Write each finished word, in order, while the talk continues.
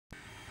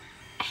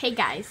Hey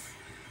guys,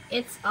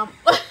 it's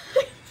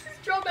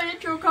just draw my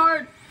intro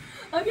card.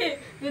 Okay,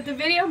 but the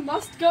video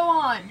must go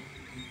on.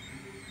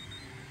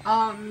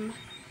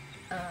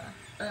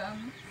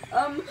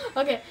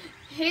 Okay.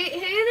 Hey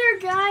there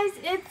guys,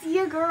 it's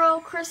your girl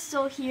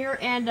Crystal here,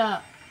 and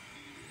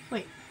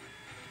wait,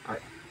 are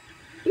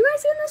you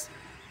guys seeing this?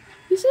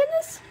 You seeing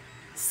this?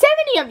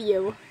 70 of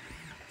you.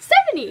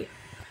 70.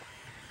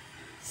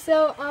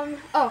 So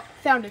oh,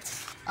 found it.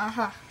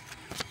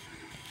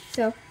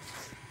 So,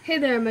 hey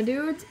there, my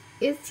dudes.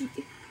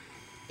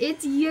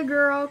 It's your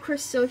girl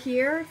Crystal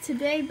here.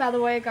 Today, by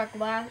the way, I got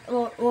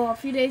well, a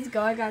few days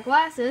ago I got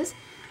glasses.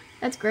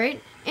 That's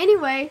great.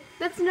 Anyway,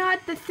 that's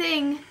not the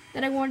thing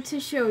that I want to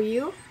show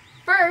you.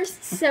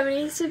 First,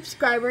 70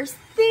 subscribers.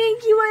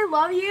 Thank you. I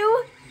love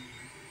you.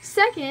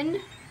 Second,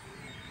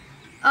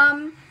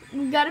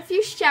 we got a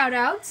few shout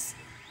outs.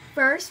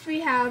 First,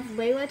 we have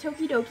Layla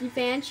Tokidoki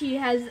fan. She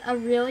has a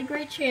really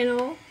great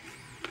channel.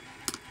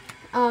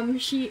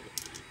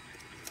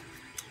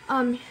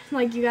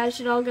 Like, you guys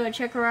should all go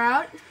check her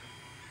out.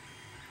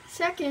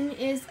 Second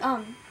is,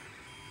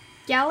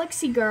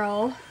 Galaxy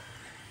Girl.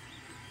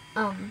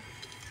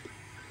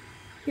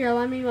 Here,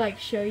 let me, like,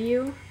 show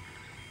you.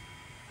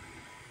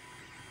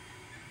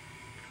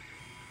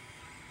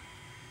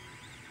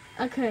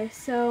 Okay,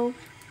 so,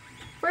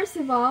 first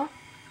of all,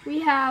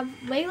 we have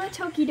Layla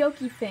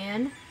Tokidoki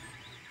fan.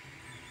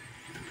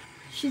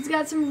 She's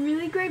got some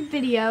really great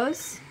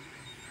videos.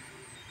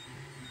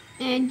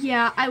 And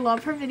yeah, I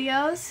love her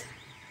videos.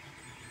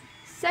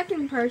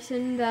 Second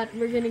person that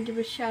we're gonna give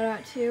a shout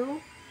out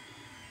to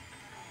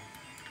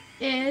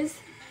is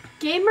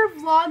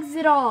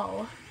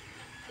gamervlogsitall.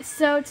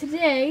 So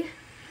today,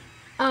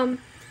 and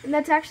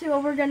that's actually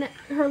what we're gonna,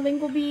 her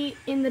link will be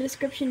in the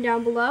description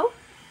down below.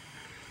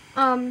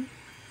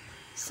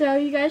 So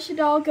you guys should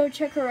all go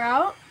check her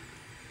out.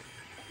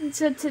 And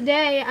so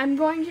today I'm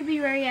going to be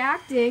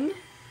reacting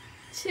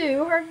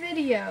to her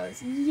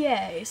videos.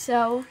 Yay.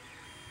 So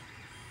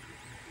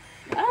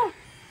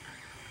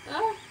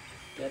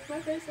get my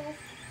face off.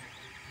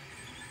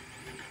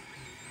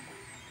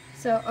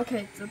 So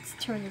okay, let's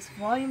turn this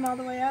volume all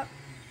the way up.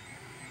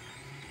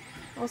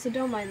 Also,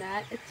 don't mind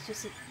that. It's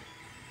just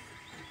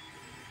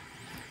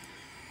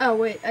oh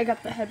wait, I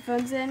got the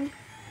headphones in.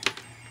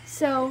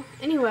 So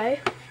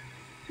anyway,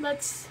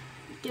 let's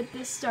get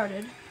this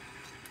started.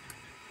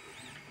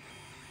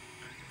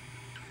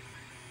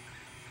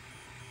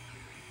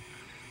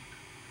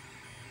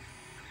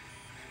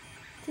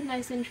 It's a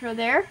nice intro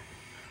there.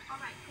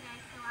 Alright, today,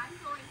 so I'm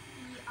going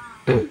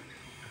to be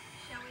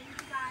showing you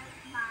guys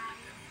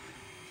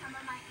some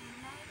of my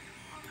anime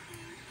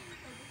creations.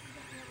 So this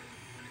isn't really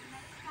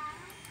anime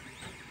style,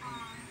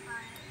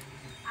 but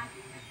I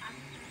just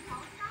very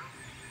tall stuff.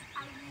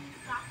 I use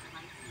Dr.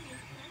 Light to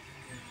make this,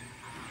 and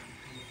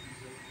this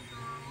is just a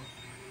girl,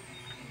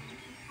 and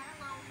she's kind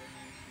of lonely.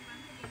 She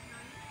runs a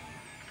bakery,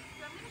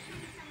 so I'm going to show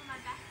you some of my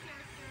best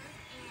characters,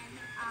 and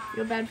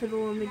Feel bad for the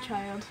lonely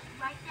child.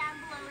 Right down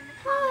below in the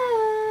comments.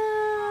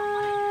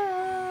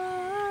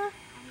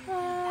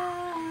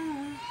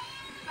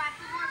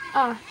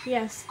 Ah,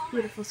 yes,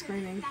 beautiful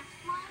screaming. Next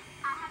one,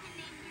 I haven't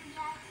named her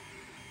yet,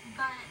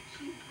 but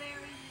she's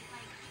very,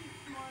 like, she's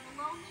more of a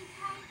lonely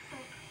type,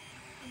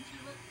 and she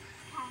looks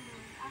kind of,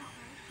 I don't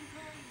know, she's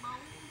very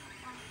lonely,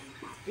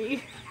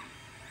 Yeah.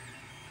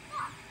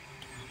 Yeah.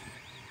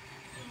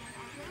 And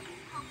I really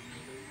need help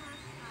naming her,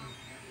 so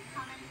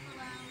comments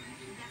below, you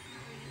should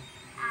definitely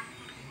add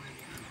something like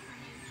her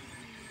name should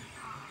be,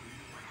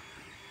 whatever.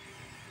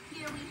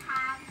 Here we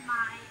have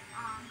my,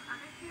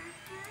 other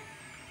character.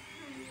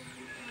 Her name is,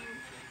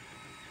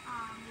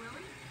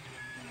 Lily.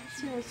 And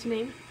So what's her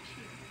name?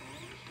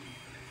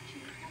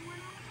 Cheerful one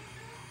of the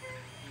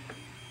characters.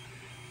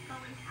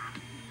 Always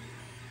happy.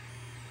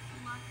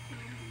 Loves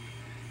candy.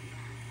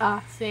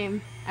 Ah,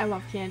 same. I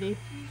love candy.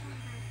 Usually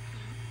there's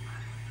pink,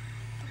 but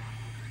today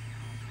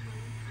it's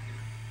really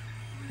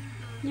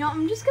You know,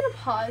 I'm just gonna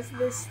pause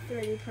this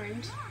 3D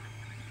print. So,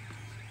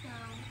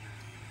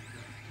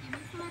 give me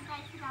some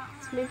advice about her.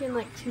 It's making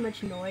like too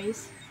much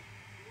noise.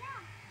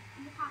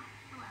 In the comments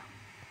below.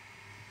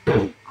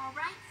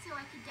 Alright, so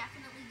I could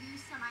definitely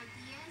use some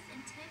ideas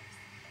and tips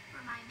for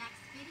my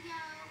next video,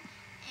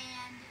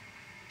 and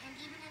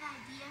even an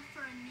idea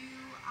for a new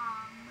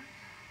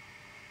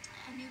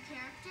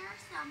character.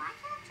 So my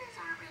characters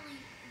aren't really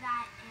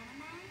that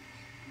anime.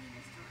 I mean,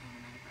 they're still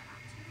anime, but not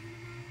too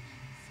anime.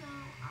 So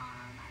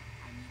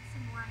I need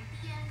some more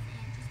ideas,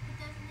 and just put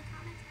those in the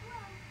comments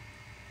below.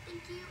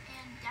 Thank you,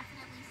 and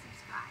definitely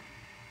subscribe.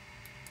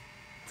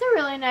 It's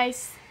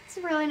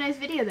a really nice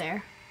video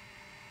there.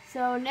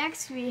 So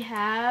next we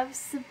have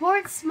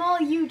support small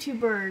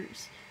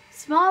YouTubers.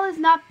 Small is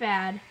not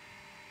bad.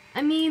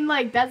 I mean,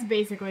 like, that's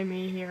basically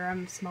me here.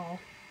 I'm small.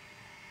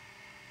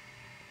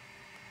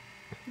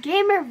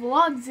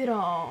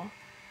 gamervlogsitall.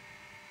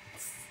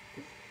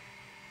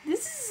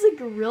 This is like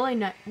a really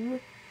nice.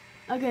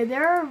 Okay,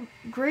 there are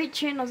great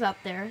channels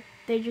out there.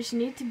 They just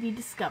need to be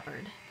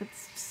discovered.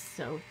 That's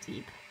so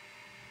deep.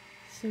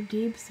 So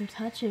deep, so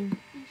touching.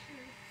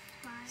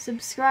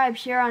 subscribe,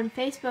 share on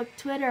Facebook,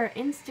 Twitter,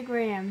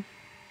 Instagram.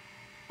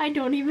 I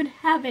don't even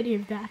have any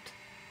of that.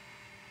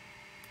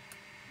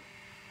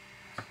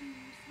 To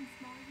some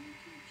small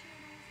YouTube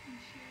channels and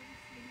share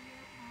this video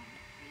on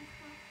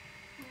Facebook,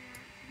 Twitter,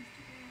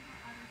 Instagram,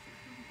 or other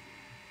social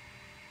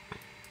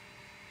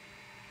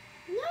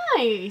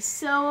media. Nice.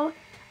 So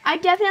I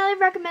definitely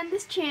recommend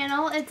this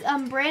channel. It's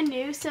brand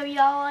new, so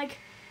y'all like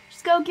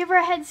just go give her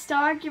a head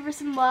start, give her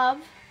some love.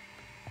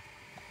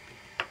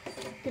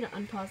 I'm gonna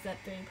unpause that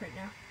thing right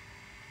now.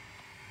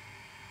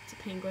 It's a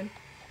penguin.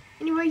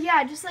 Anyway,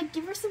 yeah, just like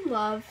give her some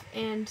love,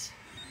 and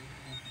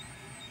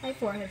my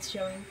forehead's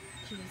showing.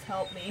 Jeez,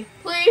 help me.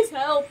 Please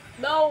help.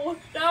 No,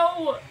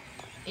 no.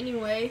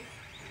 Anyway,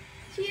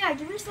 so yeah,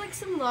 give her like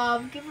some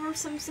love, give her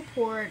some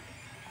support,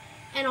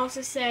 and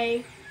also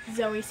say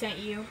Zoe sent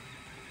you,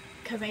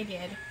 because I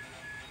did.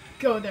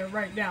 Go there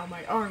right now,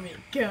 my army,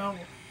 go.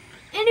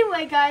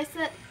 Anyway, guys,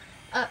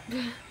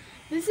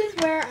 this is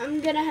where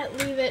I'm gonna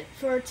leave it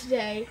for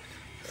today.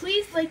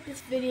 Please like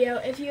this video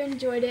if you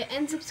enjoyed it,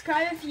 and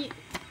subscribe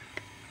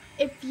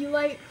if you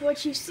like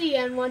what you see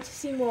and want to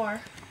see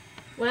more.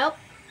 Well,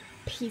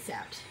 peace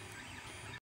out.